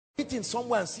in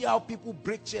somewhere and see how people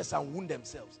break chairs and wound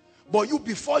themselves. But you,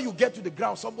 before you get to the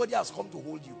ground, somebody has come to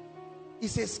hold you.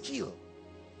 It's a skill.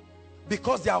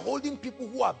 Because they are holding people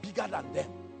who are bigger than them.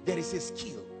 There is a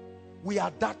skill. We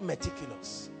are that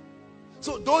meticulous.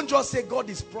 So don't just say God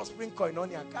is prospering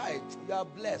Koinonia. You are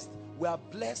blessed. We are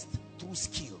blessed through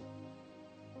skill.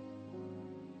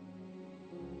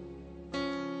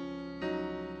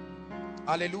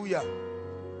 Hallelujah.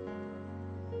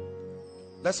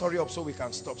 Let's hurry up so we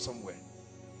can stop somewhere.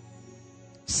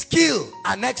 Skill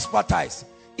and expertise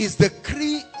is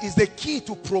the key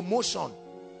to promotion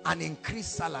and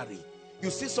increased salary. You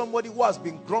see somebody who has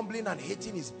been grumbling and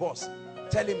hating his boss,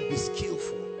 tell him, be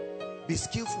skillful. Be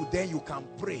skillful, then you can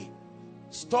pray.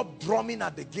 Stop drumming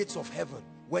at the gates of heaven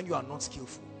when you are not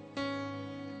skillful.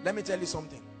 Let me tell you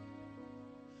something.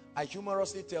 I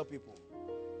humorously tell people,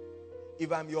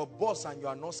 if I'm your boss and you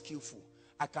are not skillful,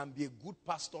 I can be a good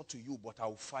pastor to you, but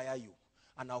I'll fire you.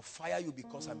 And I'll fire you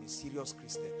because I'm a serious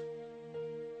Christian.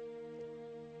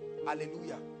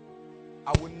 Hallelujah.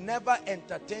 I will never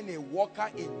entertain a worker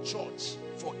in church,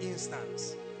 for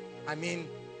instance. I mean,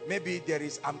 maybe there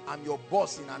is, I'm your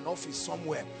boss in an office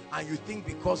somewhere, and you think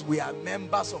because we are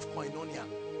members of Koinonia,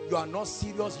 you are not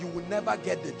serious, you will never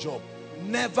get the job.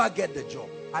 Never get the job.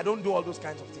 I don't do all those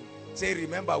kinds of things. Say,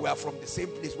 remember, we are from the same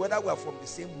place, whether we are from the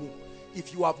same womb.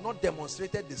 If you have not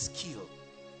demonstrated the skill,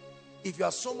 if you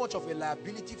are so much of a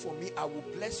liability for me, I will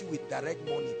bless you with direct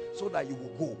money so that you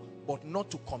will go, but not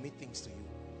to commit things to you.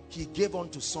 He gave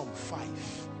unto some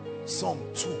 5, some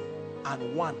 2,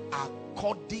 and 1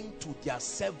 according to their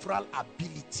several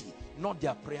ability, not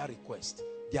their prayer request,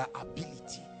 their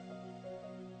ability.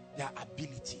 Their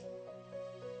ability.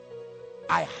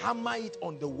 I hammer it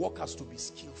on the workers to be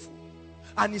skillful.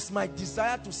 And it's my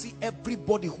desire to see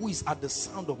everybody who is at the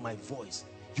sound of my voice.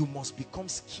 You must become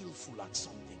skillful at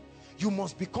something. You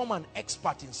must become an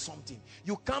expert in something.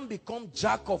 You can't become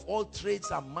jack of all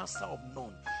trades and master of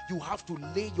none. You have to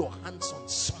lay your hands on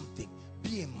something.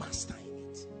 Be a master in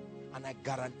it. And I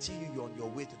guarantee you, you're on your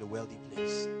way to the wealthy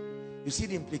place. You see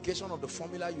the implication of the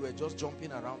formula you were just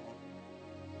jumping around on?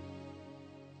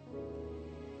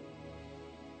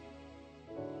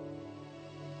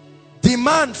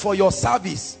 Demand for your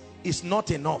service is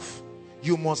not enough.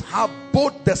 You must have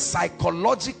both the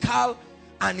psychological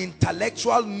and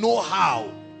intellectual know-how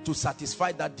to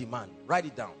satisfy that demand. Write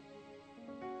it down.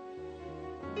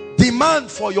 Demand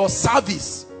for your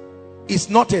service is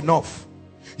not enough.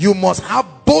 You must have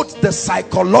both the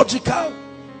psychological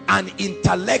and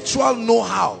intellectual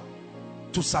know-how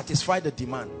to satisfy the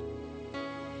demand.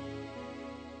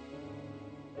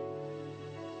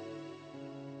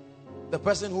 The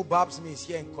person who barbs me is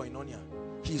here in Koinonia.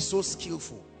 He is so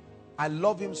skillful. I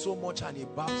love him so much and he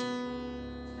barbs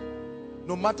me.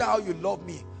 No matter how you love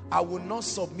me, I will not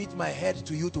submit my head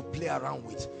to you to play around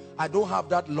with. I don't have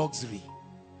that luxury.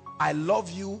 I love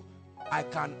you. I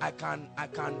can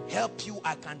help you.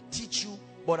 I can teach you,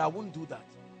 but I won't do that.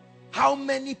 How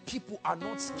many people are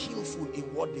not skillful in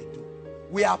what they do?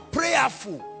 We are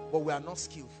prayerful, but we are not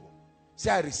skillful.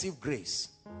 Say, I receive grace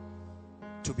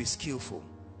to be skillful.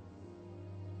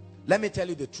 Let me tell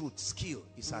you the truth. Skill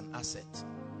is an asset.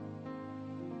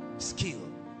 Skill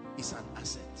is an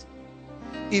asset.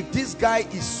 If this guy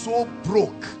is so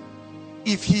broke,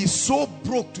 if he is so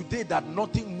broke today that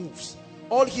nothing moves,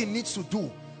 all he needs to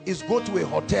do is go to a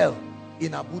hotel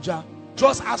in Abuja,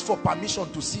 just ask for permission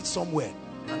to sit somewhere,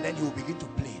 and then he will begin to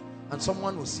play. And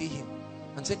someone will see him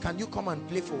and say, can you come and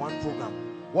play for one program?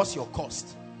 What's your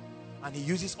cost? And he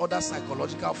uses other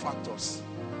psychological factors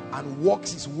and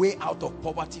walks his way out of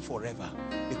poverty forever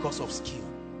because of skill.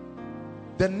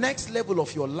 The next level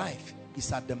of your life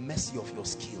is at the mercy of your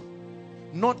skill.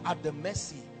 Not at the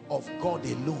mercy of God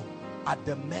alone, at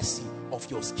the mercy of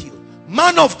your skill.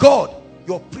 Man of God,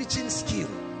 your preaching skill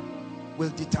will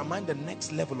determine the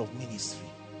next level of ministry.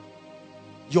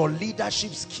 Your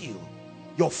leadership skill,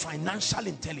 your financial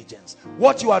intelligence,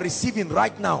 what you are receiving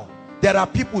right now. There are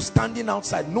people standing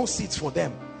outside, no seats for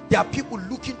them. There are people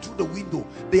looking through the window.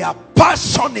 They are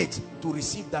passionate to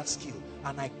receive that skill.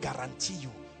 And I guarantee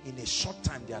you, in a short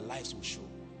time, their lives will show.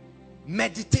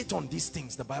 Meditate on these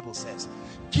things, the Bible says.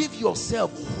 Give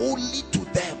yourself wholly to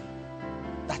them,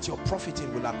 that your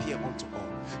profiting will appear unto all.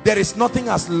 There is nothing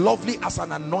as lovely as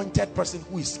an anointed person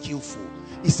who is skillful.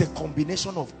 It's a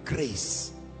combination of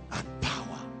grace and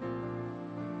power.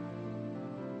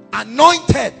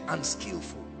 Anointed and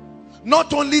skillful.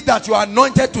 Not only that you are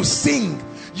anointed to sing,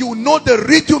 you know the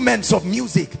rudiments of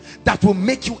music that will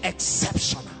make you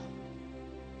exceptional.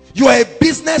 You are a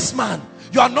businessman.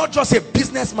 You are not just a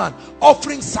businessman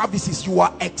offering services. You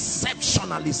are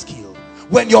exceptionally skilled.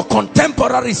 When your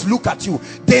contemporaries look at you,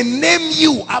 they name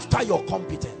you after your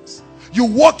competence. You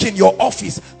work in your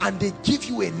office and they give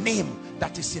you a name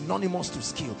that is synonymous to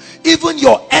skill. Even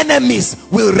your enemies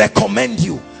will recommend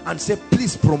you and say,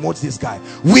 please promote this guy.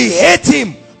 We hate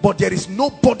him, but there is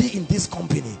nobody in this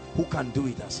company who can do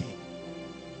it as him.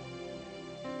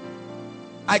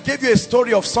 I gave you a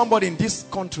story of somebody in this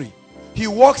country. He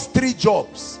works 3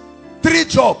 jobs,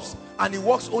 and he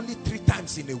works only 3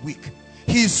 times in a week.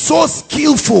 He is so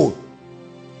skillful.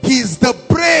 He is the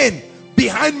brain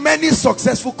behind many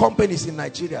successful companies in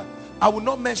Nigeria. I will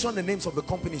not mention the names of the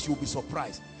companies. You will be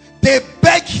surprised. They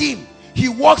beg him. He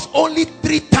works only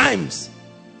 3 times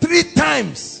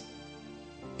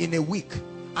in a week,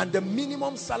 and the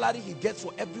minimum salary he gets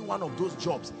for every one of those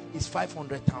jobs is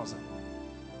 500,000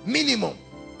 minimum,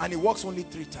 and he works only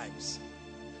 3 times.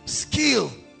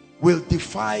 Skill will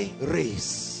defy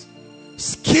race.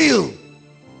 Skill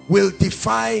will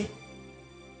defy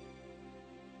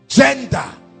gender.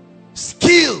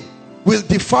 Skill will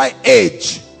defy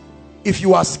age. If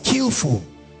you are skillful,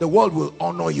 the world will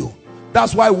honor you.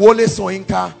 That's why Wole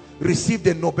Soyinka received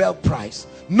a Nobel Prize.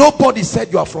 Nobody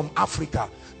said you are from Africa.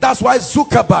 That's why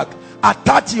Zuckerberg at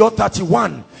 30 or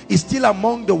 31 is still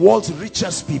among the world's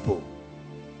richest people.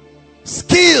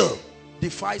 Skill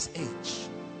defies age.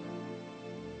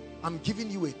 I'm giving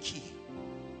you a key.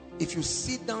 If you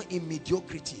sit down in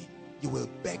mediocrity, you will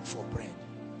beg for bread.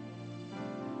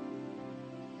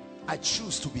 I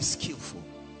choose to be skillful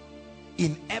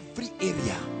in every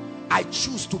area. I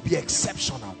choose to be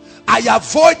exceptional. I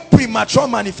avoid premature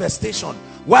manifestation.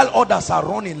 While others are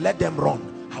running, let them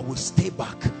run. I will stay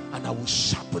back and I will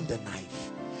sharpen the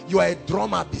knife. You are a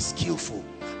drummer, be skillful.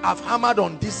 I've hammered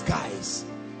on these guys.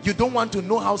 You don't want to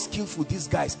know how skillful these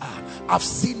guys are. I've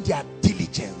seen their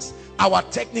diligence. Our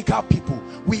technical people,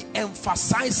 we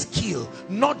emphasize skill,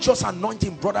 not just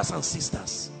anointing brothers and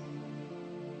sisters.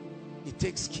 It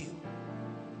takes skill.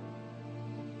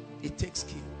 It takes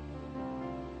skill.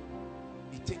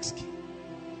 It takes skill.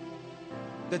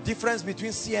 The difference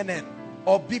between CNN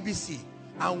or BBC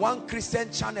and one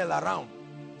Christian channel around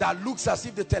that looks as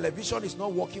if the television is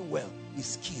not working well is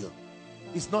skill.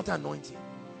 It's not anointing.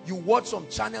 You watch some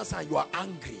channels and you are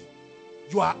angry.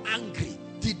 You are angry.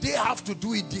 Did they have to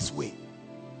do it this way?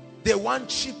 They want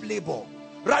cheap labor.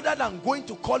 Rather than going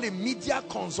to call a media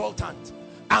consultant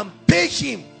and pay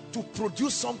him to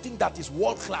produce something that is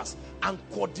world class and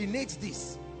coordinate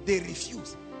this, they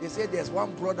refuse. They say there's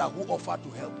one brother who offered to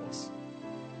help us,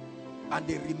 and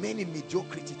they remain in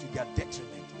mediocrity to their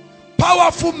detriment.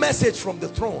 Powerful message from the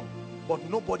throne, but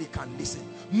nobody can listen.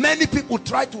 Many people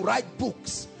try to write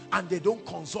books and they don't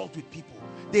consult with people.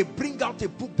 They bring out a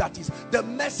book that is, the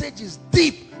message is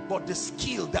deep, but the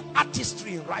skill, the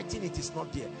artistry in writing it is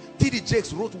not there. T.D.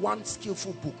 Jakes wrote one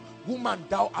skillful book, Woman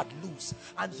Thou Art Loose,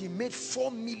 and he made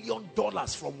 $4 million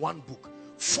from one book.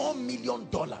 $4 million.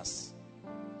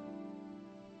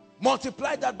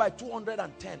 Multiply that by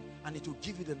 210 and it will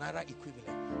give you the Naira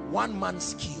equivalent. One man's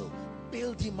skill,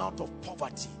 build him out of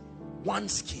poverty. One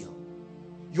skill.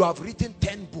 You have written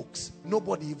 10 books,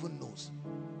 nobody even knows,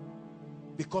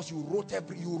 because you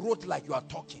wrote like you are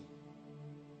talking.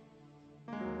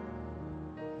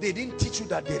 They didn't teach you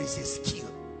that there is a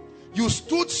skill. You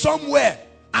stood somewhere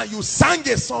and you sang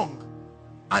a song,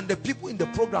 and the people in the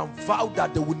program vowed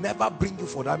that they would never bring you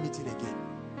for that meeting again.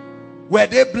 Were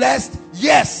they blessed?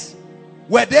 Yes.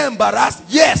 Were they embarrassed?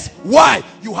 Yes. Why?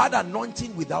 You had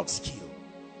anointing without skill.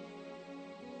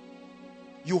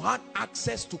 You had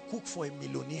access to cook for a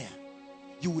millionaire.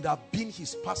 You would have been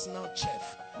his personal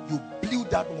chef. You blew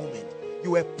that moment.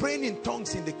 You were praying in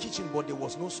tongues in the kitchen, but there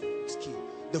was no skill.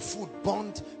 The food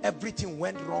burnt, everything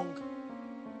went wrong.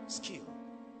 Skill.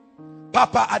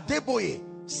 Papa Adeboye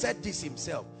said this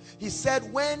himself. He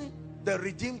said when the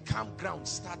Redeemed Campground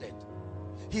started,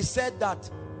 he said that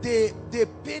they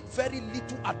paid very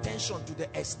little attention to the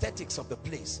aesthetics of the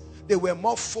place. They were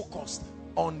more focused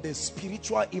on the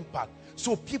spiritual impact.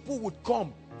 So people would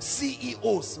come,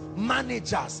 CEOs,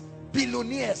 managers,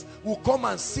 billionaires will come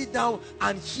and sit down,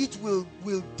 and heat will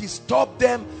disturb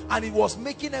them, and it was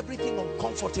making everything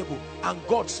uncomfortable. And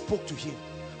God spoke to him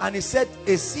and he said,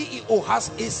 a CEO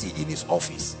has AC in his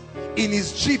office, in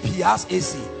his Jeep he has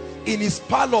AC, in his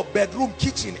parlor, bedroom,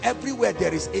 kitchen, everywhere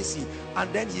there is AC.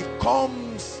 And then he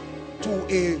comes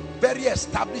to a very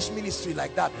established ministry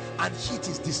like that, and heat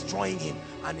is destroying him.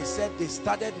 And he said they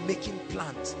started making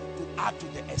plans to add to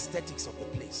the aesthetics of the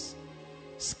place.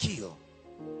 Skill.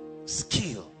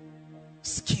 Skill.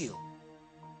 Skill.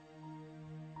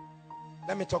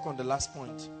 Let me talk on the last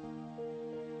point,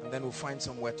 and then we'll find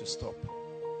somewhere to stop.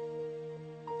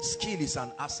 Skill is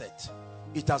an asset.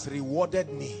 It has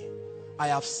rewarded me. I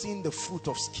have seen the fruit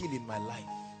of skill in my life.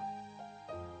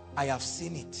 I have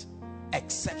seen it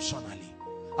exceptionally.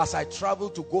 As I travel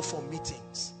to go for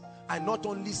meetings, I not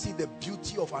only see the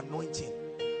beauty of anointing,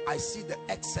 I see the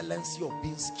excellency of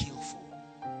being skillful.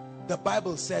 The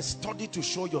Bible says, study to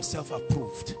show yourself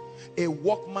approved, a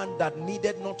workman that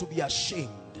needed not to be ashamed,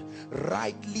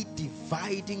 rightly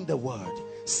dividing the word,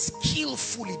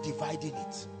 skillfully dividing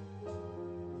it.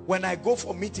 When I go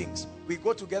for meetings, we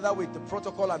go together with the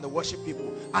protocol and the worship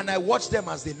people, and I watch them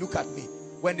as they look at me.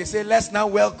 When they say, let's now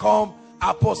welcome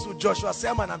Apostle Joshua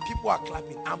Selman, and people are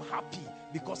clapping, I'm happy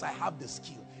because I have the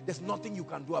skill. There's nothing you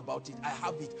can do about it. I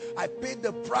have it. I paid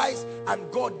the price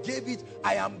and God gave it.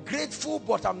 I am grateful,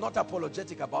 but I'm not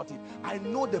apologetic about it. I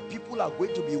know the people are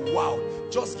going to be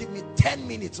wowed. Just give me 10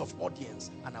 minutes of audience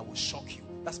and I will shock you.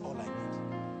 That's all I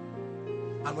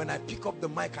need. And when I pick up the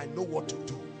mic, I know what to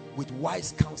do. With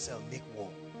wise counsel, make war.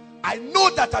 I know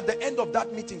that at the end of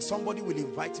that meeting, somebody will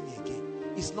invite me again.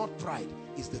 It's not pride,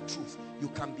 it's the truth. You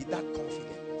can be that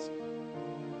confident.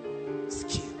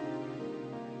 Skill.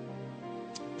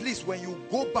 Please, when you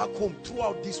go back home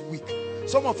throughout this week,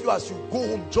 some of you, as you go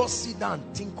home, just sit down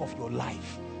and think of your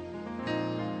life.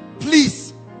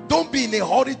 Please, don't be in a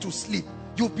hurry to sleep.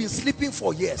 You've been sleeping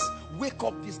for years. Wake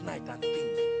up this night and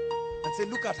think. And say,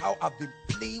 look at how I've been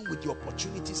playing with the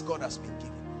opportunities God has been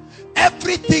giving.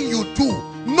 Everything you do,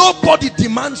 nobody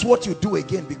demands what you do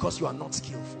again because you are not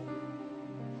skillful.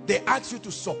 They asked you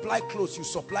to supply clothes, you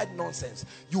supplied nonsense.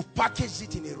 You packaged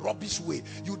it in a rubbish way.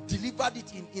 You delivered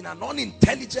it in an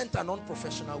unintelligent and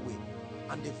unprofessional way.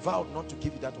 And they vowed not to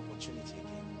give you that opportunity again.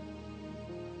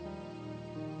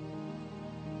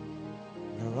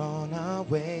 We're on our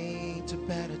way to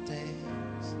better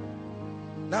days.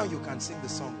 Now you can sing the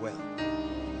song well.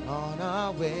 On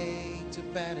our way to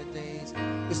better days.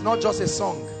 It's not just a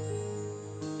song.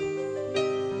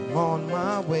 I'm on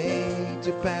my way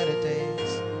to better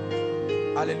days.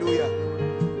 Hallelujah.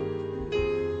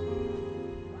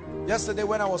 Yesterday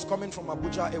when I was coming from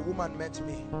Abuja, a woman met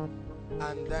me,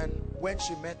 and then when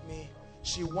she met me,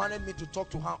 she wanted me to talk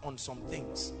to her on some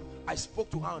things. I spoke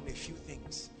to her on a few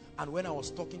things, and when I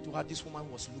was talking to her, this woman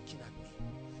was looking at me,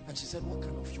 and she said, what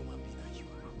kind of human being are you?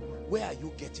 Where are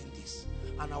you getting this?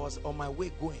 And I was on my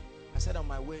way going. I said,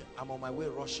 I'm on my way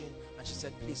rushing. And she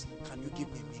said, please, can you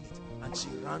give me a minute? And she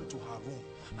ran to her room,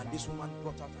 and this woman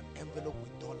brought out an envelope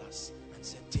with dollars and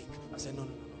said, take. I said, no,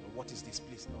 what is this,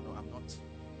 please? No, I'm not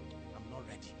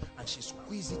ready. And she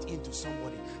squeezed it into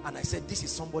somebody, and I said, this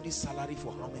is somebody's salary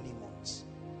for how many months?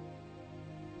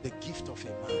 The gift of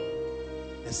a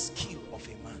man, the skill of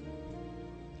a man.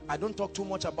 I don't talk too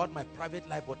much about my private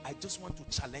life, but I just want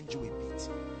to challenge you a bit.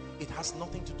 It has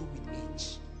nothing to do with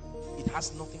age. It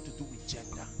has nothing to do with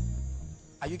gender.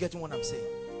 Are you getting what I'm saying?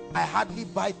 I hardly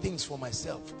buy things for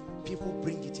myself. People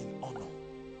bring it in honor.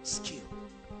 Skill.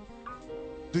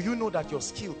 Do you know that your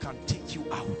skill can take you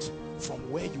out from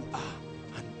where you are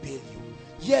and bail you?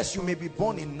 Yes, you may be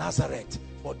born in Nazareth,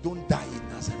 but don't die in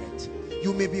Nazareth.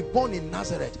 You may be born in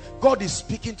Nazareth. God is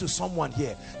speaking to someone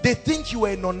here. They think you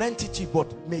are a non-entity,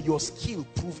 but may your skill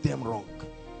prove them wrong.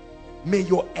 May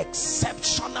your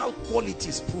exceptional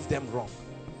qualities prove them wrong.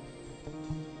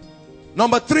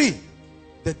 Number 3,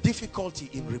 the difficulty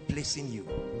in replacing you.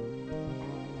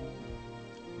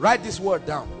 Write this word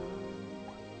down.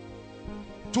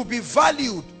 To be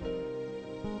valued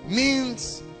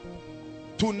means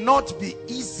to not be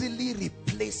easily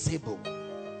replaceable.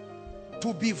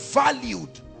 To be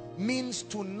valued means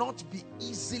to not be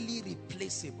easily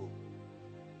replaceable.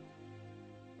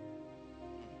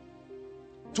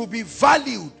 To be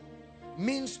valued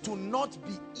means to not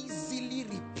be easily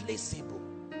replaceable.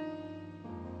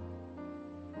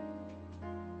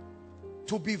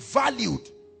 To be valued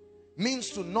means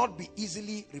to not be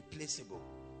easily replaceable.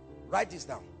 Write this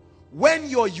down. When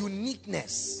your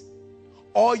uniqueness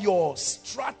or your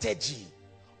strategy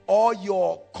or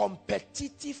your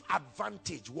competitive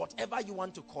advantage, whatever you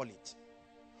want to call it,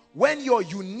 when your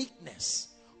uniqueness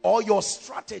or your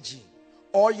strategy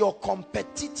or your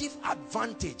competitive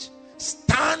advantage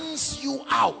stands you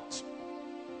out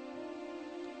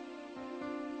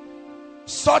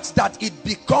such that it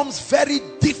becomes very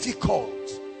difficult,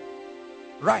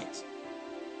 right?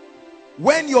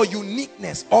 When your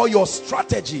uniqueness or your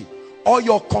strategy or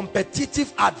your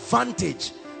competitive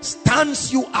advantage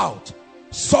stands you out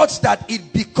such that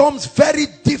it becomes very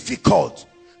difficult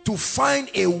to find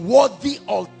a worthy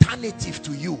alternative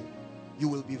to you, you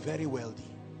will be very wealthy.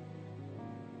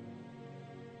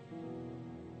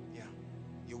 Yeah,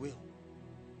 you will.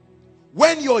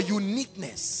 When your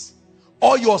uniqueness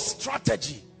or your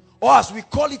strategy, or as we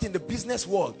call it in the business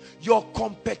world, your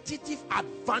competitive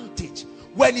advantage,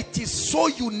 when it is so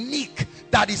unique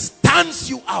that it stands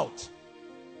you out.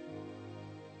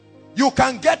 You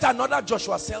can get another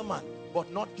Joshua Selman,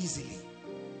 but not easily.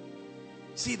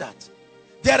 See that?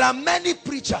 There are many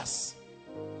preachers,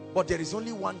 but there is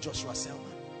only one Joshua Selman.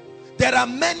 There are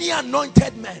many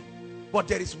anointed men, but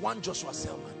there is one Joshua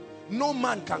Selman. No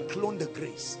man can clone the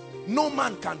grace. No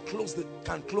man can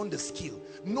clone the skill.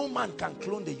 No man can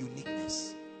clone the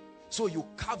uniqueness. So you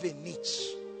carve a niche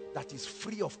that is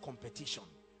free of competition.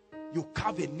 You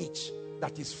carve a niche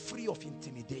that is free of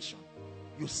intimidation.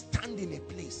 You stand in a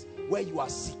place where you are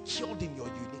secured in your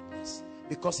uniqueness,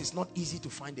 because it's not easy to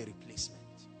find a replacement.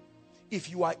 If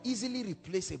you are easily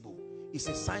replaceable, it's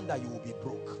a sign that you will be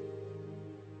broke.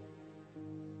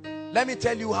 Let me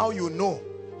tell you how you know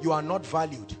you are not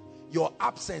valued. Your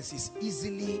absence is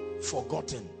easily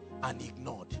forgotten and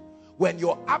ignored. When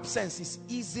your absence is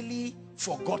easily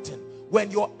forgotten, when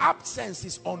your absence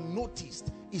is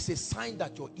unnoticed, it's a sign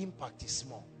that your impact is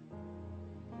small.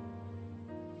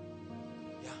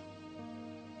 Yeah.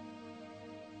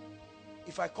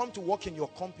 If I come to work in your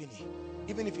company,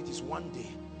 even if it is one day,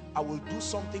 I will do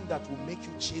something that will make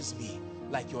you chase me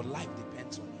like your life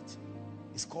depends on it.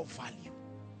 It's called value.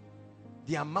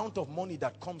 The amount of money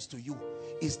that comes to you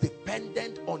is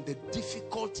dependent on the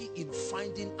difficulty in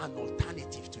finding an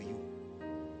alternative to you.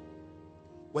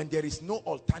 When there is no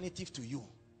alternative to you,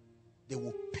 they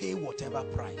will pay whatever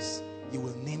price. You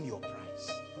will name your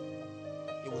price.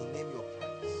 You will name your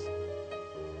price.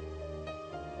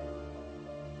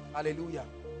 Hallelujah.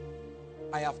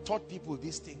 I have taught people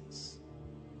these things.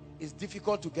 It's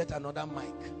difficult to get another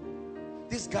Mike.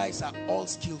 These guys are all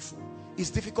skillful. It's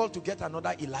difficult to get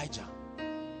another Elijah.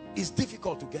 It's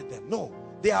difficult to get them. No,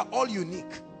 they are all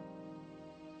unique.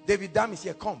 David Dam is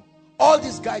here. Come. All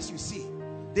these guys you see,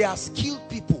 they are skilled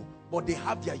people, but they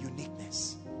have their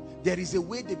uniqueness. There is a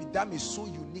way David Dam is so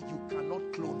unique, you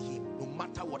cannot clone him, no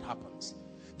matter what happens.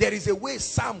 There is a way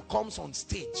Sam comes on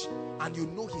stage, and you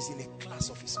know he's in a class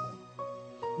of his own.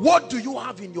 What do you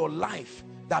have in your life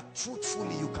that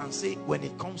truthfully you can say, when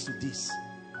it comes to this,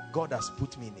 God has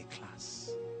put me in a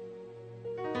class?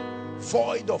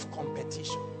 Void of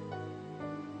competition.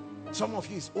 Some of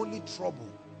you, it's only trouble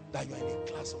that you are in a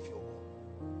class of your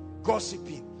own.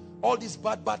 Gossiping, all these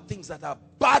bad things that are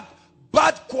bad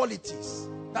qualities.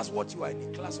 That's what you are in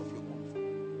a class of your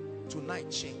own. Tonight,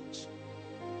 change.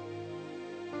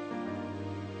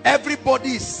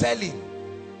 Everybody is selling,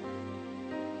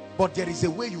 but there is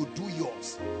a way you do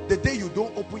yours. The day you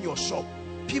don't open your shop,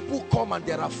 people come and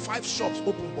there are 5 shops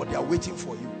open, but they are waiting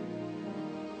for you.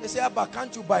 They say, Abba,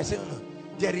 can't you buy? I say,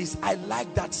 there is, I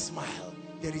like that smile.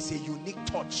 There is a unique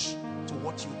touch to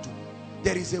what you do.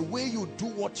 There is a way you do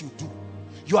what you do.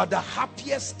 You are the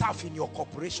happiest staff in your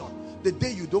corporation. The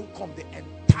day you don't come, the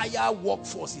entire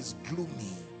workforce is gloomy.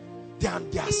 They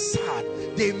are sad.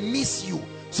 They miss you.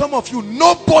 Some of you,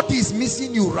 nobody is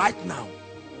missing you right now.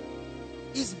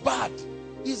 It's bad.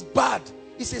 It's bad.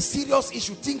 It's a serious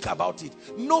issue. Think about it.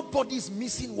 Nobody is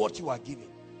missing what you are giving.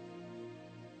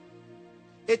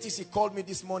 ATC called me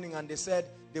this morning and they said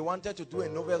they wanted to do a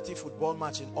novelty football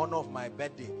match in honor of my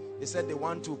birthday. They said they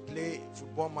want to play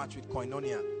football match with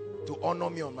Koinonia to honor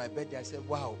me on my birthday. I said,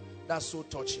 wow, that's so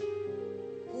touching.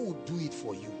 Who will do it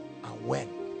for you and when?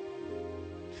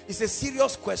 It's a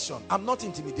serious question. I'm not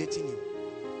intimidating you.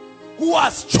 Who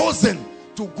has chosen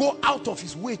to go out of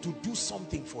his way to do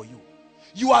something for you?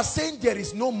 You are saying there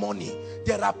is no money.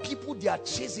 There are people they are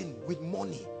chasing with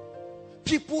money.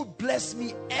 People bless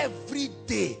me every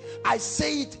day. I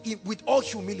say it with all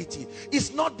humility.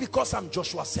 It's not because I'm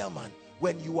Joshua Selman.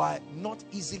 When you are not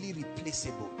easily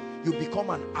replaceable, you become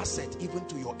an asset even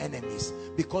to your enemies,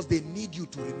 because they need you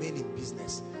to remain in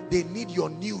business. They need your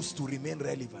news to remain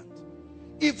relevant.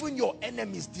 Even your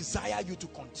enemies desire you to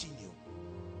continue.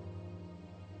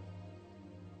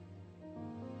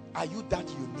 Are you that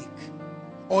unique?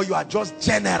 Or you are just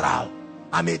general?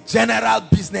 I'm a general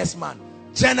businessman,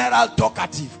 general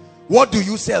talkative. What do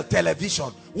you sell?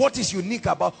 Television. What is unique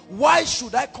about? Why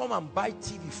should I come and buy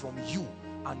TV from you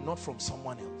and not from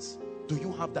someone else? Do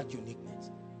you have that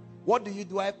uniqueness? What do you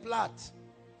do? I plait.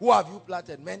 Who have you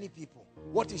plaited? Many people.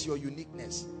 What is your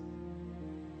uniqueness?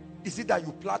 Is it that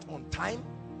you plait on time?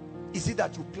 Is it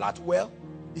that you plait well?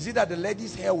 Is it that the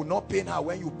lady's hair will not pain her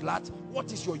when you plait?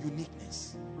 What is your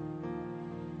uniqueness?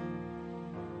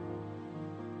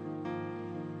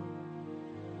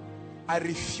 I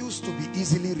refuse to be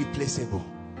easily replaceable.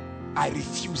 I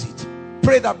refuse it.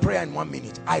 Pray that prayer in 1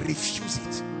 minute. I refuse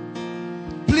it.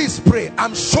 Please pray.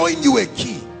 I'm showing you a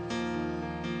key.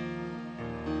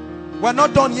 We're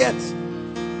not done yet,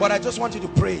 but I just want you to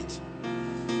pray it.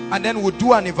 And then we'll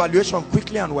do an evaluation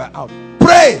quickly and we're out.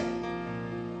 Pray.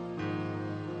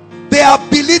 have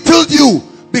belittled you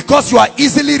because you are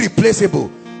easily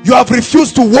replaceable. You have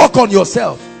refused to work on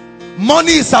yourself.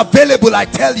 Money is available, I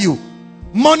tell you.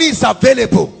 Money is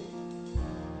available.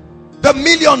 The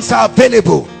millions are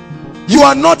available. You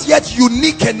are not yet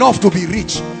unique enough to be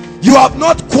rich. You have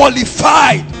not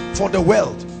qualified for the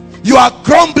world. You are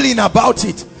grumbling about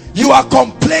it. You are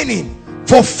complaining.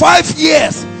 For 5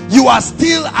 years, you are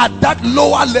still at that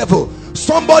lower level.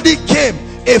 Somebody came,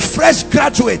 a fresh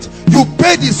graduate. You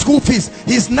paid his school fees.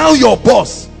 He's now your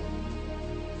boss.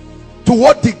 To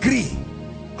what degree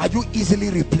are you easily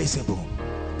replaceable?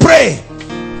 Pray,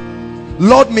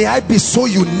 Lord, may I be so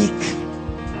unique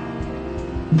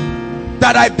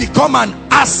that I become an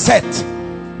asset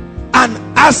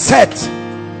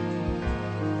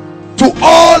to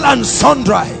all and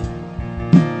sundry.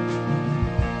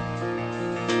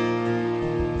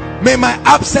 May my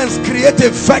absence create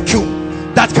a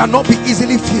vacuum that cannot be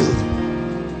easily filled.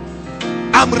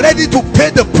 I'm ready to pay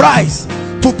the price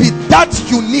to be that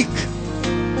unique,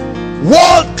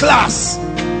 world class,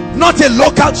 not a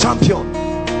local champion.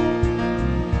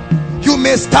 You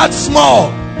may start small,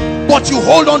 but you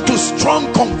hold on to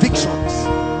strong convictions.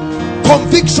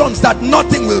 Convictions that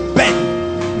nothing will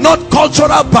bend, not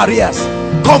cultural barriers.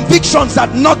 Convictions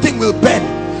that nothing will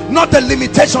bend, not the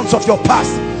limitations of your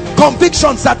past.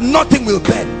 Convictions that nothing will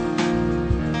bend.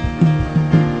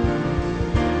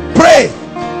 Pray.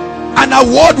 An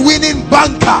award-winning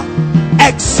banker,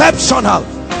 exceptional.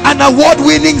 An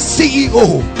award-winning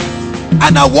CEO,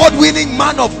 an award-winning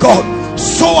man of God,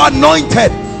 so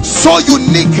anointed, so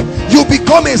unique. You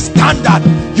become a standard,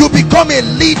 you become a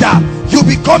leader, you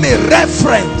become a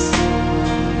reference.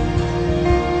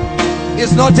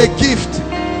 It's not a gift,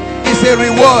 it's a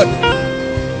reward.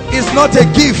 It's not a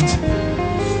gift.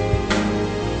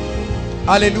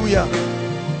 Hallelujah.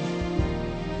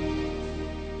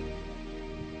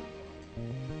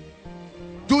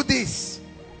 Do this,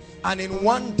 and in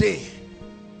one day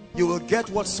you will get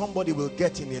what somebody will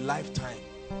get in a lifetime.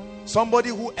 Somebody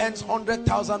who earns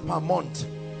 100,000 per month.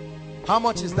 How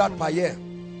much is that per year?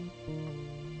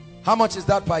 How much is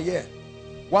that per year?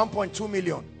 1.2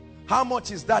 million. How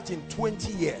much is that in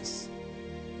 20 years?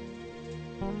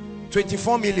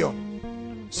 24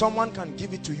 million. Someone can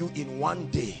give it to you in one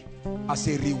day as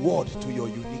a reward to your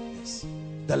uniqueness.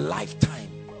 The lifetime.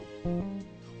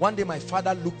 One day my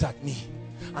father looked at me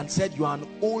and said, you are an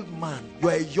old man, you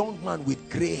are a young man with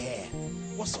gray hair.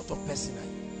 What sort of person are you?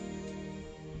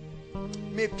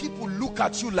 May people look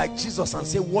at you like Jesus and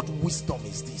say, what wisdom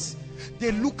is this?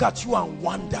 They look at you and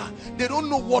wonder. They don't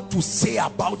know what to say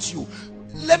about you.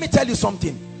 Let me tell you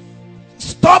something.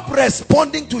 Stop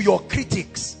responding to your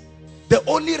critics. The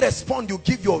only response you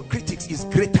give your critics is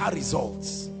greater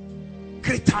results.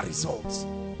 Greater results.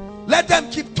 Let them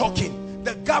keep talking.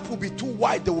 The gap will be too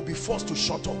wide. They will be forced to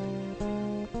shut up.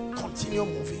 Continue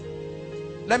moving.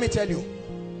 Let me tell you,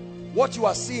 what you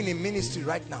are seeing in ministry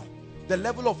right now, the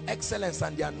level of excellence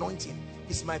and the anointing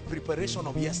is my preparation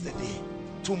of yesterday.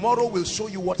 Tomorrow will show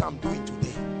you what I'm doing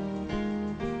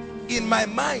today. In my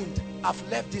mind, I've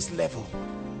left this level.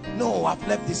 No, I've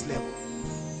left this level.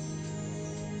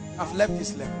 I've left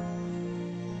this level.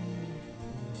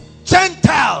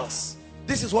 Gentiles,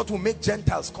 this is what will make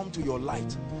Gentiles come to your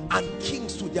light, and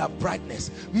kings to their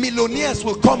brightness. Millionaires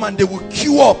will come and they will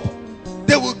queue up.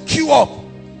 They will queue up.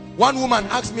 One woman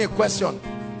asked me a question.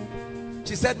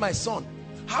 She said, my son,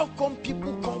 how come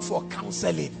people come for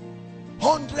counseling?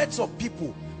 Hundreds of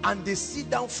people, and they sit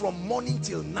down from morning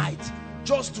till night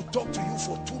just to talk to you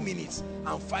for 2 minutes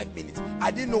and 5 minutes.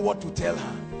 I didn't know what to tell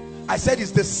her. I said,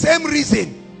 it's the same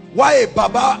reason why a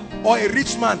baba or a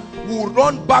rich man will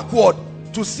run backward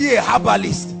to see a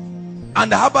herbalist,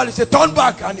 and the herbalist say turn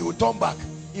back, and he will turn back.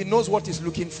 He knows what he's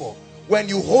looking for. When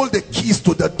you hold the keys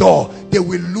to the door, they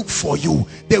will look for you,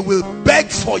 they will beg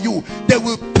for you, they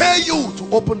will pay you to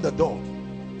open the door.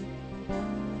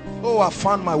 Oh, I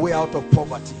found my way out of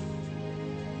poverty.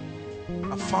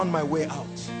 I found my way out.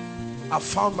 I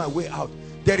found my way out.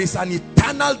 There is an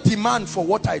eternal demand for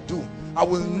what I do. I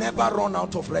will never run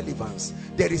out of relevance.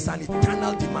 There is an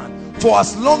eternal demand. For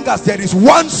as long as there is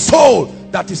one soul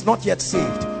that is not yet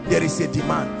saved, there is a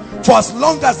demand. For as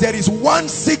long as there is one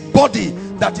sick body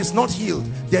that is not healed,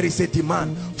 there is a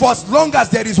demand. For as long as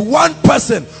there is one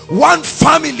person, one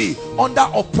family under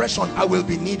oppression, I will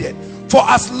be needed. For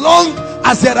as long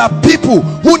as there are people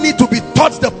who need to be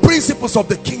taught the principles of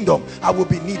the kingdom, I will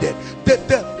be needed.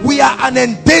 We are an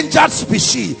endangered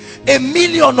species. 1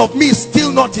 million of me is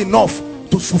still not enough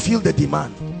to fulfill the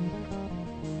demand.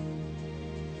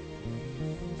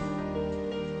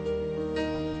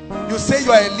 You say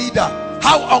you are a leader.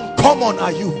 How uncommon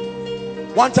are you?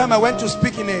 One time I went to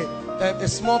speak in a a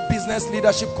small business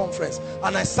leadership conference,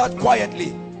 and I sat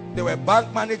quietly. There were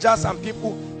bank managers and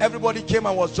people. Everybody came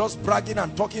and was just bragging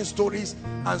and talking stories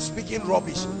and speaking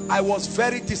rubbish. I was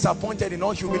very disappointed in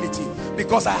all humility,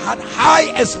 because I had high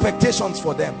expectations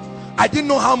for them. I didn't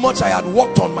know how much I had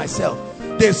worked on myself.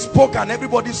 They spoke and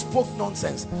everybody spoke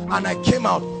nonsense, and I came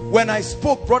out. When I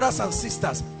spoke, brothers and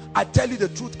sisters, I tell you the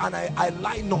truth and I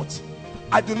lie not,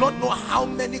 I do not know how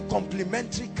many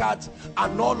complimentary cards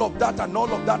and all of that and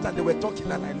all of that, and they were talking,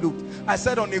 and I looked. I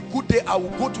said on a good day I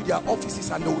will go to their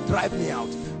offices and they will drive me out.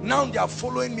 Now they are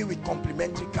following me with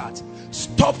complimentary cards.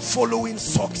 Stop following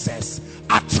success.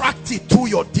 Attract it through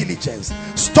your diligence.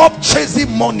 Stop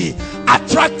chasing money.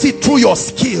 Attract it through your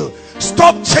skill.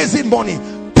 Stop chasing money.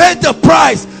 Pay the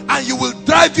price and you will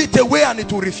drive it away and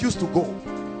it will refuse to go.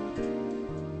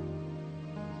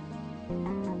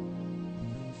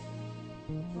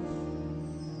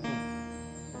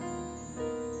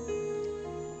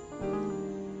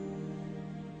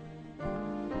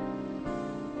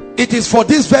 It is for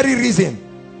this very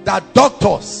reason that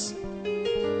doctors,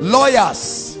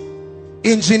 lawyers,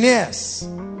 engineers,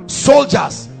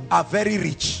 soldiers are very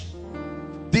rich.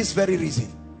 This very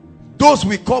reason. Those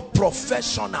we call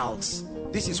professionals.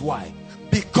 This is why.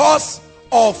 Because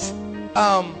of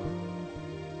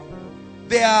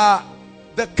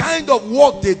the kind of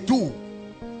work they do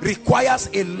requires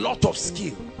a lot of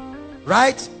skill.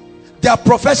 Right? Their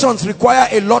professions require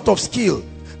a lot of skill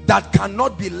that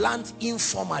cannot be learned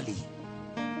informally,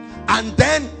 and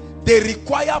then they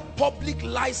require public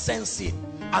licensing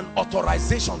and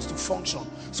authorizations to function.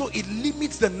 So it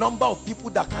limits the number of people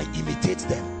that can imitate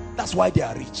them. That's why they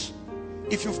are rich.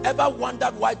 If you've ever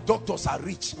wondered why doctors are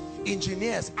rich,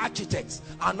 engineers, architects,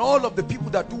 and all of the people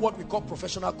that do what we call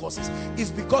professional courses, is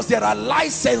because there are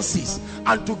licenses,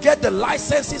 and to get the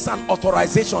licenses and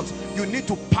authorizations you need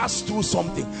to pass through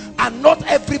something, and not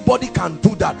everybody can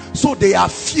do that. So they are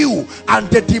few, and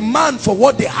the demand for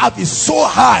what they have is so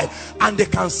high, and they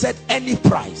can set any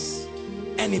price.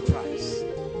 Any price.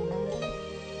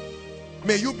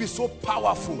 May you be so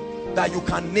powerful that you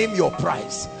can name your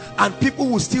price, and people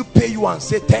will still pay you and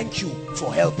say thank you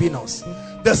for helping us.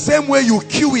 The same way you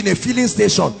queue in a filling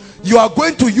station, you are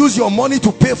going to use your money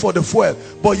to pay for the fuel,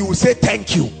 but you will say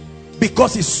thank you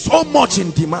because it's so much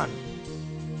in demand.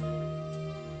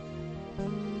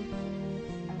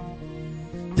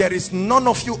 There is none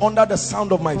of you under the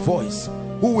sound of my voice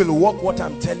who will walk what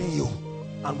I'm telling you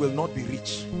and will not be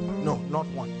rich. No, not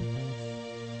one.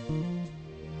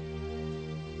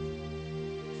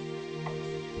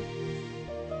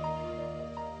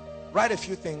 Write a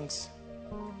few things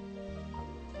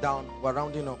down. We're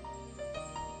rounding up.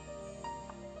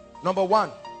 Number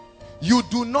one, you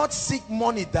do not seek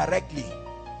money directly.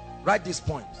 Write this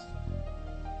point.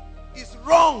 It's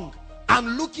wrong.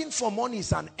 I'm looking for money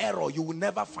is an error. You will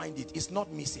never find it. It's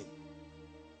not missing.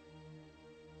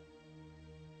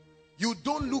 You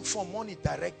don't look for money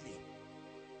directly.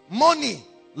 Money,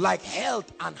 like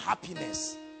health and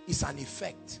happiness, is an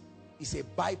effect. It's a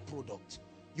byproduct.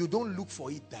 You don't look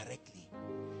for it directly.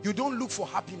 You don't look for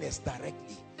happiness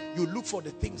directly. You look for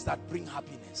the things that bring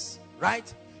happiness,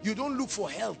 right? You don't look for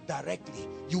health directly.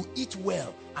 You eat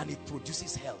well and it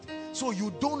produces health. So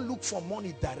you don't look for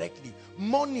money directly.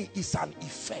 Money is an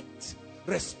effect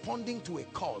responding to a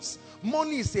cause.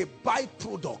 Money is a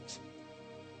byproduct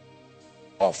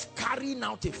of carrying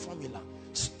out a formula.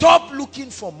 Stop looking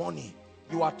for money.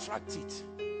 You attract it.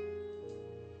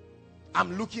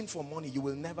 I'm looking for money. You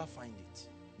will never find it.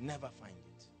 Never find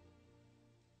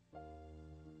it.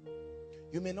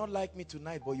 You may not like me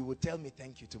tonight, but you will tell me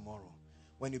thank you tomorrow.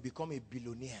 When you become a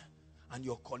billionaire and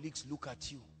your colleagues look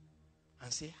at you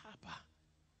and say, Hapa,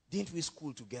 didn't we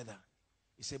school together?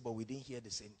 You say, but we didn't hear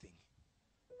the same thing.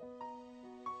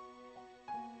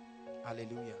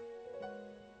 Hallelujah.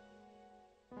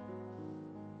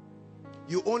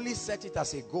 You only set it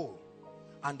as a goal,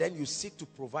 and then you seek to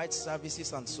provide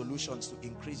services and solutions to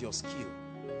increase your skill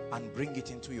and bring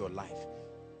it into your life.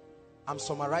 I'm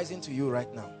summarizing to you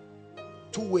right now.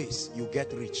 2 ways you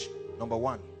get rich. Number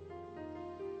one,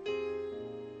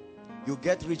 you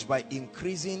get rich by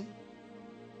increasing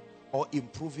or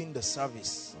improving the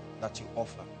service that you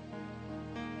offer.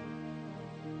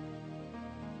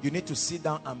 You need to sit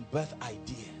down and birth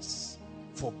ideas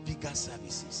for bigger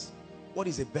services. What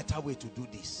is a better way to do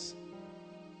this?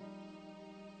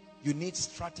 You need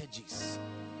strategies.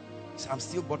 So I'm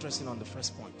still buttressing on the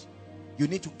first point. You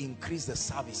need to increase the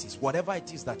services, whatever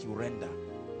it is that you render.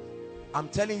 I'm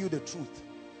telling you the truth.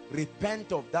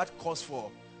 Repent of that cause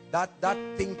for that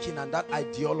thinking and that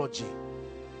ideology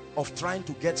of trying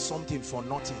to get something for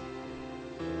nothing.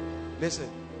 Listen,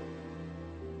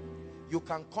 You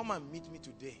can come and meet me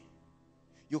today.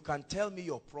 You can tell me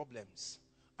your problems.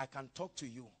 I can talk to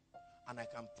you and I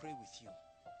can pray with you.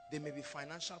 There may be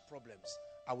financial problems.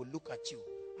 I will look at you.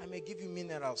 I may give you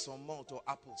minerals or malt or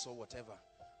apples or whatever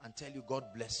and tell you God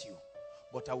bless you.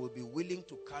 But I will be willing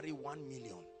to carry 1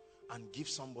 million and give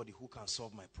somebody who can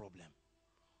solve my problem.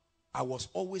 I was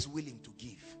always willing to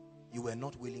give. You were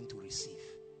not willing to receive.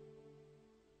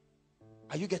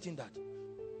 Are you getting that?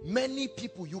 Many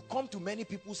people, you come to many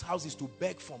people's houses to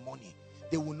beg for money.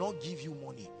 They will not give you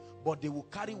money, but they will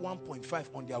carry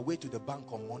 1.5 on their way to the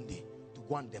bank on Monday to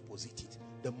go and deposit it.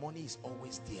 The money is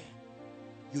always there.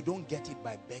 You don't get it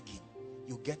by begging.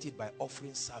 You get it by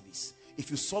offering service. If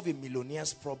you solve a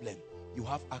millionaire's problem, you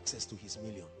have access to his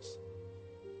millions.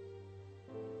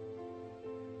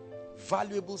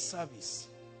 Valuable service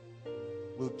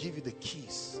will give you the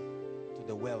keys to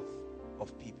the wealth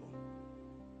of people.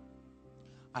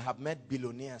 I have met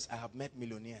billionaires. I have met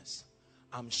millionaires.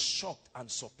 I'm shocked and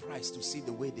surprised to see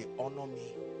the way they honor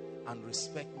me and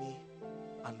respect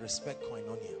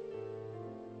koinonia.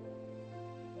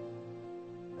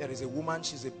 There is a woman,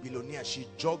 she's a billionaire. She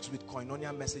jogs with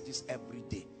koinonia messages every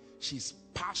day. She's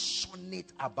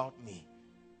passionate about me.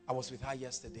 I was with her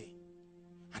yesterday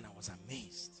and I was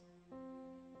amazed.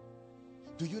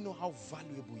 Do you know how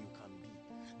valuable you can be?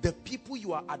 The people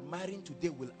you are admiring today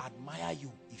will admire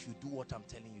you if you do what I'm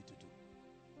telling you to do.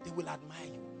 They will admire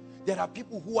you. There are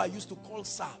people who I used to call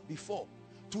sir before.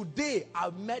 Today,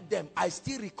 I've met them. I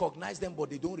still recognize them, but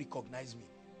they don't recognize me.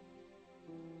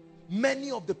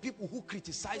 Many of the people who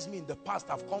criticized me in the past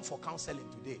have come for counseling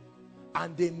today.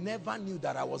 And they never knew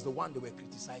that I was the one they were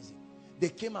criticizing. They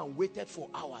came and waited for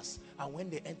hours. And when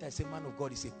they enter, I say, man of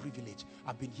God, it's a privilege.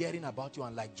 I've been hearing about you.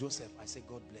 And like Joseph, I say,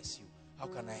 God bless you. How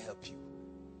can I help you?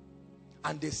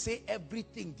 And they say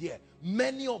everything there.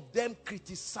 Many of them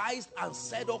criticized and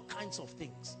said all kinds of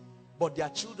things. But their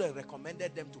children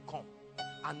recommended them to come.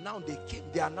 And now they came.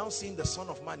 They are now seeing the Son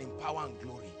of Man in power and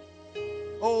glory.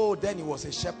 Oh, then he was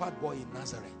a shepherd boy in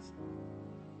Nazareth.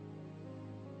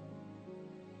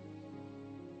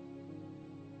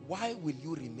 Why will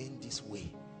you remain this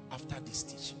way after this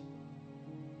teaching?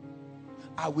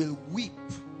 I will weep.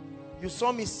 You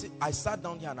saw me, I sat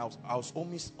down here and I was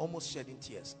almost shedding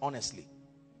tears, honestly.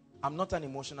 I'm not an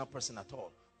emotional person at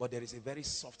all, but there is a very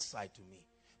soft side to me.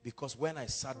 Because when I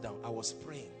sat down, I was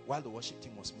praying while the worship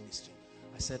team was ministering.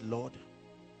 I said, Lord,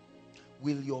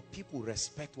 will your people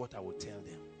respect what I will tell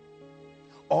them?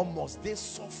 Or must they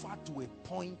suffer to a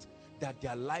point that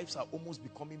their lives are almost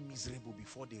becoming miserable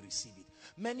before they receive it?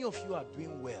 Many of you are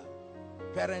doing well.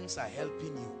 Parents are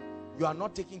helping you. You are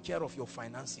not taking care of your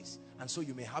finances. And so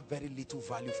you may have very little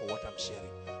value for what I'm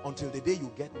sharing. Until the day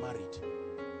you get married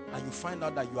and you find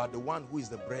out that you are the one who is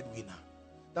the breadwinner.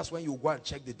 That's when you go and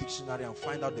check the dictionary and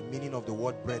find out the meaning of the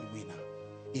word breadwinner.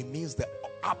 It means the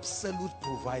absolute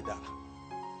provider.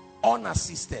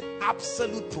 Unassisted,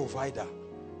 absolute provider.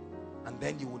 And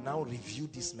then you will now review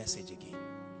this message again.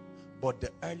 But the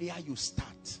earlier you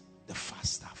start, the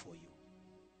faster for you.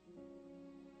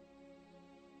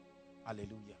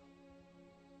 Hallelujah.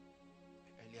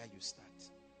 The earlier you start,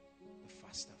 the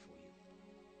faster for you.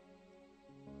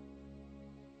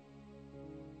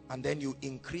 And then you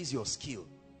increase your skill.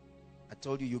 I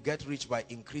told you, you get rich by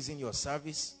increasing your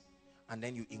service, and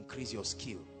then you increase your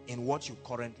skill in what you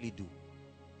currently do.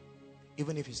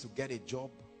 Even if it's to get a job.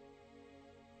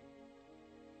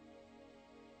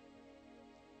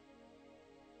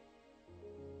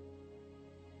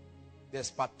 There's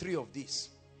part 3 of this.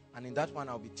 And in that one,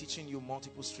 I'll be teaching you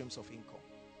multiple streams of income.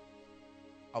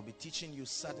 I'll be teaching you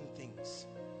certain things.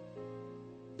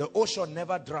 The ocean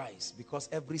never dries because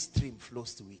every stream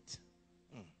flows to it.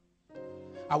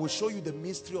 I will show you the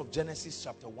mystery of Genesis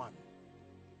chapter 1.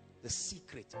 The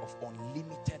secret of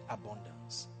unlimited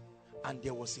abundance. And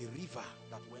there was a river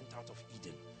that went out of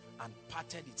Eden and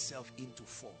parted itself into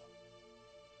 4.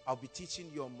 I'll be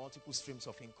teaching you on multiple streams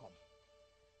of income.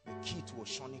 The key to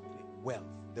oceanic wealth.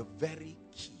 The very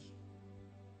key.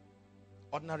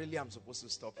 Ordinarily, I'm supposed to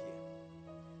stop here.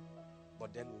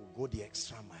 But then we'll go the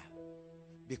extra mile.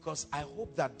 Because I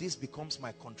hope that this becomes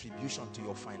my contribution to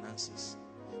your finances.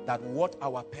 That what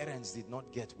our parents did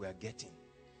not get, we are getting.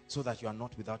 So that you are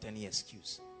not without any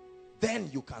excuse. Then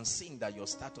you can sing that your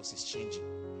status is changing.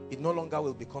 It no longer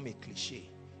will become a cliche.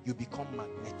 You become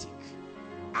magnetic.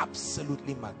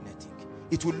 Absolutely magnetic.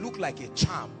 It will look like a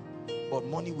charm, but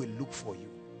money will look for you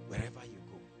wherever you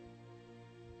go.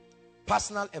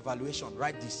 Personal evaluation.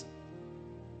 Write this.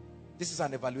 This is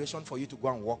an evaluation for you to go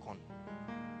and work on.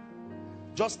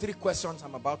 Just 3 questions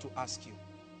I'm about to ask you.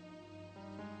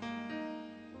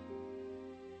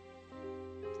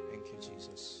 Thank you,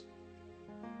 Jesus.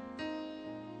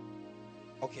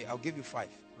 Okay, I'll give you 5.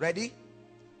 Ready?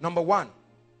 Number 1,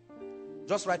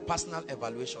 just write personal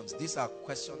evaluations. These are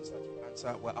questions that you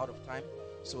answer. We're out of time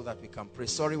so that we can pray.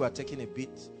 Sorry, we're taking a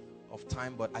bit of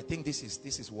time, but I think this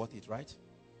is worth it, right?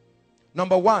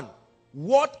 Number 1,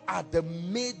 what are the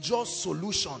major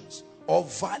solutions or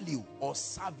value or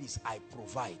service I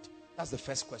provide? That's the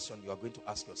first question you are going to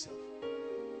ask yourself.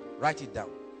 Write it down.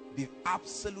 Be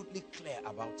absolutely clear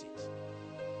about it.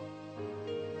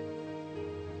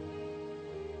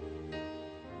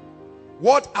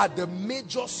 What are the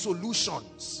major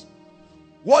solutions?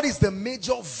 What is the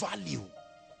major value?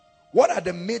 What are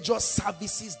the major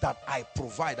services that I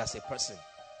provide as a person?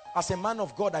 As a man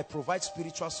of God, I provide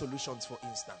spiritual solutions, for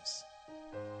instance.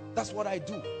 That's what I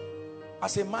do.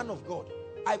 As a man of God,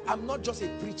 I'm not just a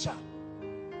preacher.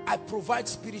 I provide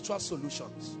spiritual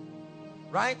solutions.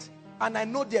 Right? And I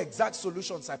know the exact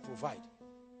solutions I provide.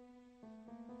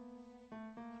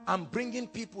 I'm bringing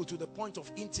people to the point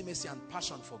of intimacy and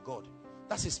passion for God.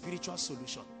 That's a spiritual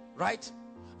solution, right?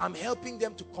 I'm helping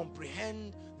them to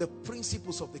comprehend the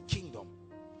principles of the kingdom.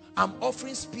 I'm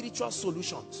offering spiritual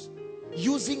solutions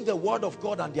using the word of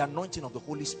God and the anointing of the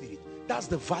Holy Spirit. That's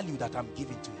the value that I'm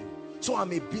giving to you. So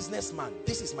I'm a businessman.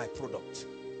 This is my product.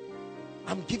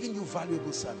 I'm giving you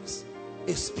valuable service,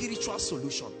 a spiritual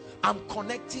solution. I'm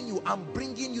connecting you. I'm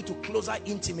bringing you to closer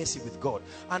intimacy with God.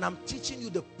 And I'm teaching you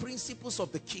the principles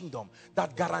of the kingdom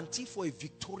that guarantee for a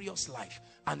victorious life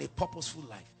and a purposeful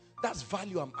life. That's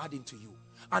value I'm adding to you.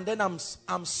 And then I'm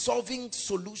solving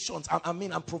solutions.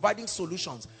 I'm providing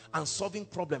solutions and solving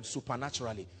problems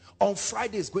supernaturally. On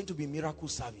Friday is going to be miracle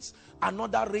service.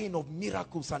 Another reign of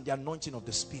miracles and the anointing of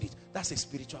the Spirit. That's a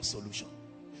spiritual solution.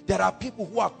 There are people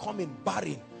who are coming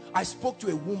barren. I spoke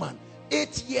to a woman,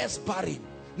 8 years barren.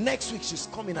 Next week she's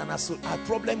coming and her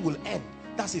problem will end.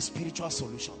 That's a spiritual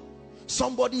solution.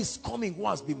 Somebody is coming who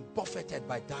has been buffeted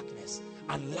by darkness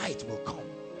and light will come.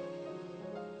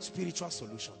 Spiritual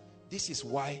solution. This is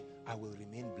why I will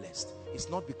remain blessed. It's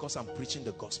not because I'm preaching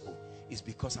the gospel. It's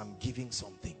because I'm giving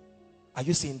something. Are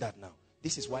you seeing that now?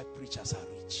 This is why preachers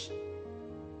are rich.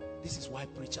 This is why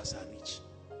preachers are rich.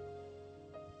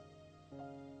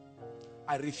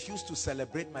 I refuse to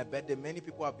celebrate my birthday. Many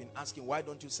people have been asking, why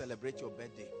don't you celebrate your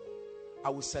birthday? I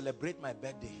will celebrate my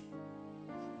birthday.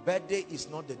 Birthday is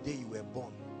not the day you were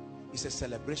born. It's a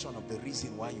celebration of the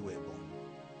reason why you were born.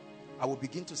 I will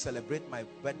begin to celebrate my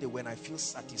birthday when I feel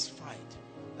satisfied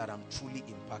that I'm truly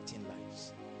impacting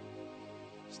lives.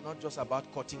 It's not just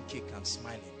about cutting cake and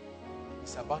smiling.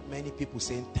 It's about many people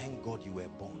saying, thank God you were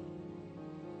born.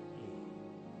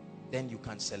 Then you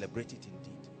can celebrate it indeed.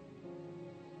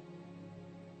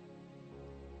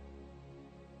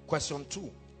 Question 2.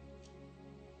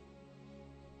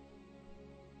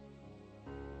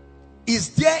 Is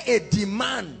there a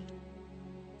demand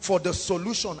for the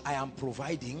solution I am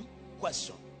providing?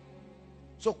 Question.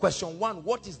 So question 1,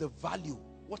 what is the value?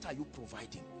 What are you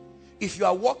providing? If you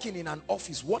are working in an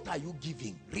office, what are you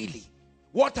giving? Really?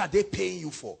 What are they paying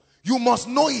you for? You must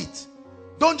know it.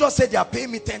 Don't just say they are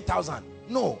paying me 10,000.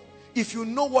 No. If you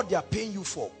know what they are paying you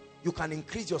for, you can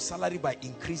increase your salary by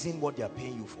increasing what they are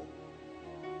paying you for.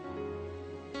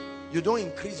 You don't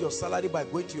increase your salary by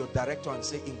going to your director and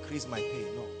say, increase my pay.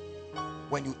 No.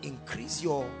 When you increase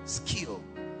your skill,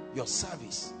 your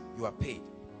service, you are paid.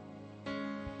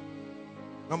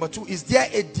 Number 2, is there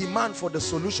a demand for the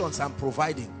solutions I'm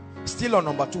providing? Still on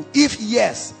number 2. If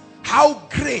yes, how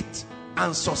great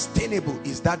and sustainable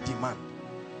is that demand?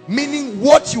 Meaning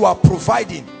what you are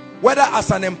providing, whether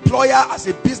as an employer, as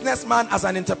a businessman, as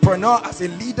an entrepreneur, as a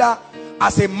leader,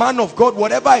 as a man of God,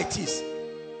 whatever it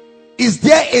is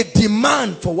there a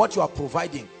demand for what you are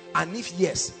providing? And if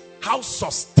yes, how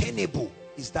sustainable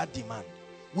is that demand?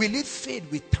 Will it fade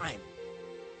with time?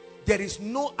 There is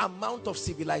no amount of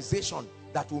civilization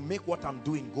that will make what I'm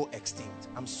doing go extinct.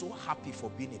 I'm so happy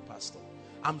for being a pastor.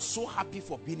 I'm so happy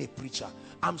for being a preacher.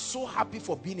 I'm so happy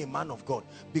for being a man of God,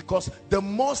 because the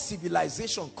more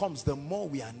civilization comes, the more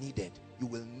we are needed. You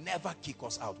will never kick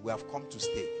us out. We have come to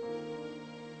stay.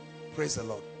 Praise the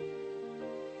Lord.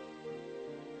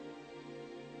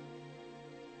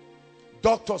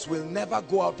 Doctors will never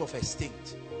go out of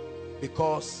extinct,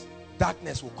 because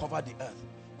darkness will cover the earth.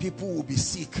 People will be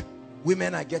sick.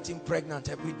 Women are getting pregnant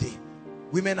every day.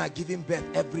 Women are giving birth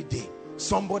every day.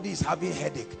 Somebody is having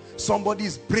headache. Somebody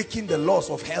is breaking the laws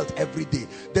of health every day.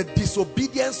 The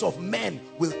disobedience of men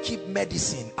will keep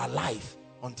medicine alive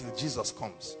until Jesus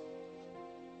comes.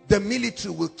 The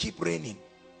military will keep reigning.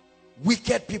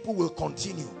 Wicked people will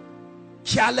continue.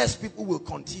 Careless people will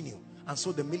continue. And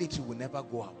so the military will never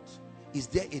go out. Is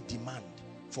there a demand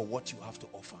for what you have to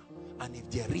offer? And if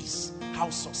there is, how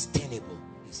sustainable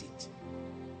is it?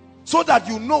 so that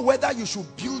you know whether you should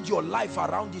build your life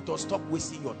around it or stop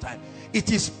wasting your time.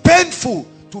 It is painful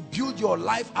to build your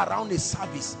life around a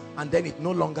service and then it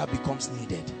no longer becomes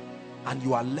needed and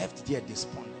you are left there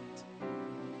despondent.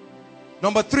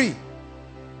 Number 3,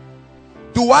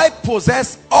 do I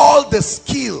possess all the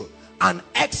skill and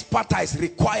expertise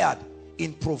required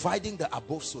in providing the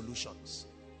above solutions?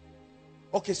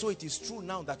 Okay, so it is true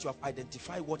now that you have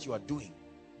identified what you are doing,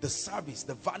 the service,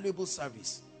 the valuable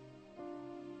service,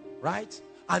 right?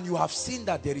 And you have seen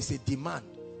that there is a demand.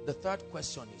 The third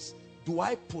question is, do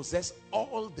I possess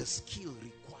all the skill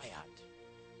required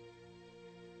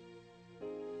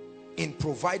in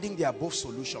providing the above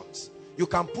solutions? You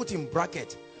can put in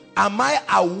bracket, am I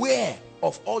aware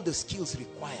of all the skills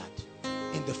required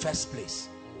in the first place?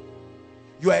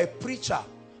 You are a preacher.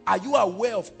 Are you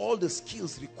aware of all the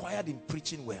skills required in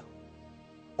preaching well?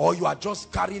 Or you are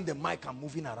just carrying the mic and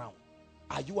moving around?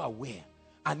 Are you aware?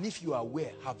 And if you are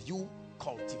aware, have you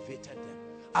cultivated them?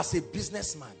 As a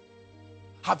businessman,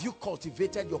 have you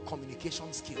cultivated your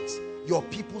communication skills, your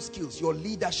people skills, your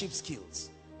leadership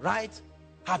skills, right?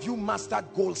 Have you mastered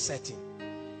goal setting?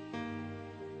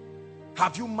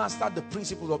 Have you mastered the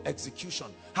principles of execution?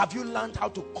 Have you learned how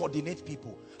to coordinate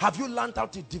people? Have you learned how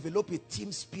to develop a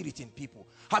team spirit in people?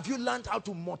 Have you learned how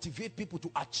to motivate people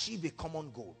to achieve a common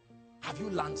goal? Have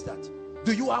you learned that?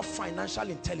 Do you have financial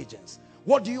intelligence?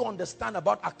 What do you understand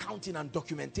about accounting and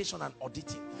documentation and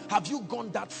auditing? Have you gone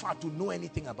that far to know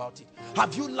anything about it?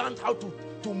 Have you learned how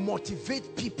to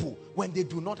motivate people when they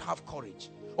do not have courage?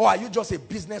 Or are you just a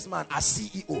businessman, a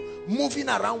CEO, moving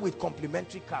around with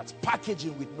complimentary cards,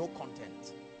 packaging with no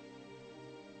content?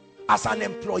 As an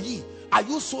employee, are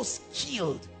you so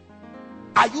skilled?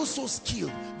 Are you so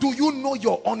skilled? Do you know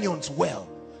your onions well?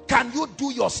 Can you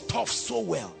do your stuff so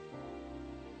well?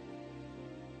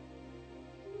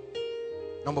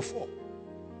 Number 4.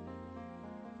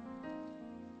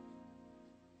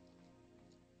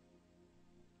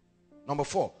 Number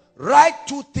 4. Write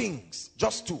 2 things,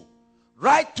 just 2.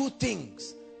 Write 2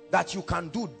 things that you can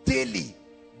do daily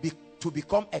to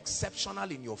become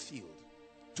exceptional in your field.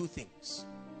 2 things.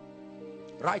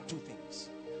 Write 2 things.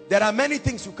 There are many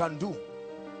things you can do,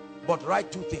 but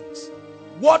write 2 things.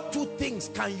 What 2 things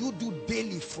can you do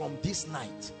daily from this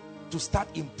night to start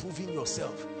improving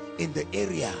yourself in the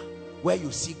area where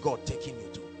you see God taking you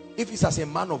to? If it's as a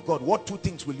man of God, what 2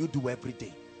 things will you do every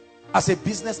day? As a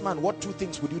businessman, what 2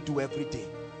 things will you do every day?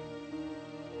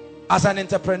 As an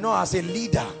entrepreneur, as a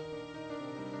leader,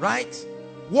 right?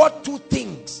 What 2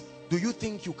 things do you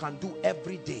think you can do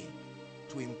every day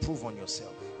to improve on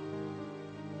yourself?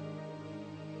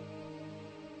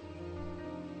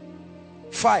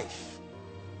 5.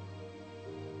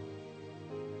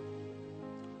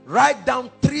 Write down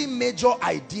 3 major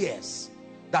ideas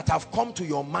that have come to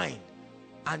your mind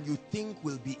and you think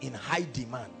will be in high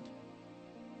demand.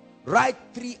 Write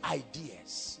 3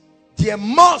 ideas. There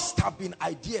must have been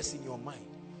ideas in your mind,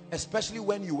 especially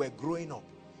when you were growing up,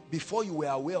 before you were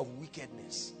aware of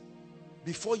wickedness,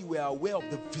 before you were aware of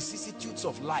the vicissitudes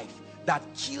of life that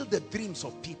kill the dreams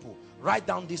of people. Write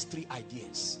down these 3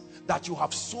 ideas that you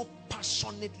have so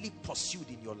passionately pursued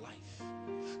in your life,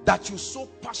 that you so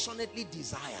passionately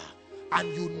desire,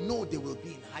 and you know they will be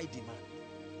in high demand.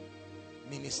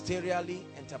 Ministerially,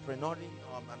 entrepreneurially,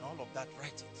 and all of that.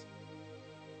 Write it.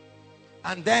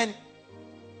 And then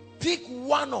pick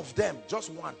one of them, just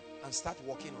one, and start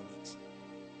working on it.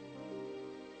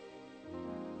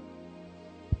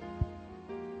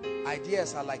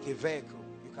 Ideas are like a vehicle.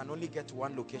 You can only get to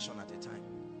one location at a time.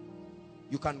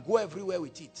 You can go everywhere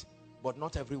with it, but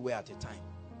not everywhere at a time.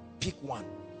 Pick one,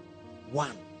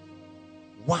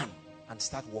 and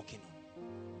start working on it.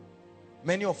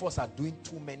 Many of us are doing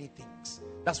too many things.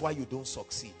 That's why you don't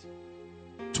succeed.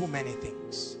 Too many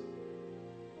things.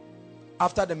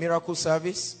 After the miracle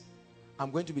service,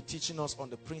 I'm going to be teaching us on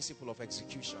the principle of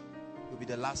execution. It will be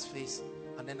the last phase,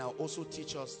 and then I'll also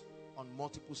teach us on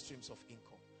multiple streams of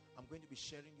income. I'm going to be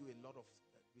sharing you a lot of things.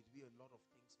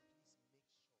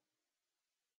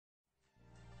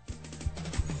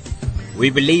 We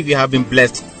believe you have been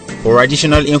blessed. For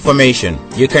additional information,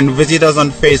 you can visit us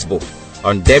on Facebook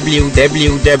on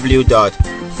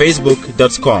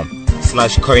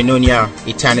www.facebook.com/Koinonia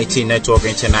Eternity Network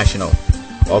International,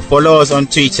 or follow us on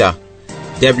Twitter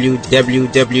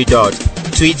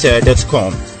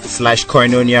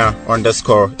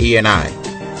www.twitter.com/Koinonia_ENI.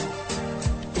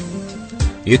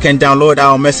 You can download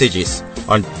our messages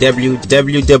on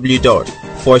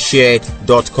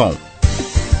www.forshared.com.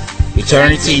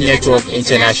 Eternity Network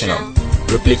International,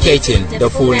 replicating the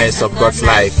fullness of God's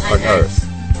life on earth.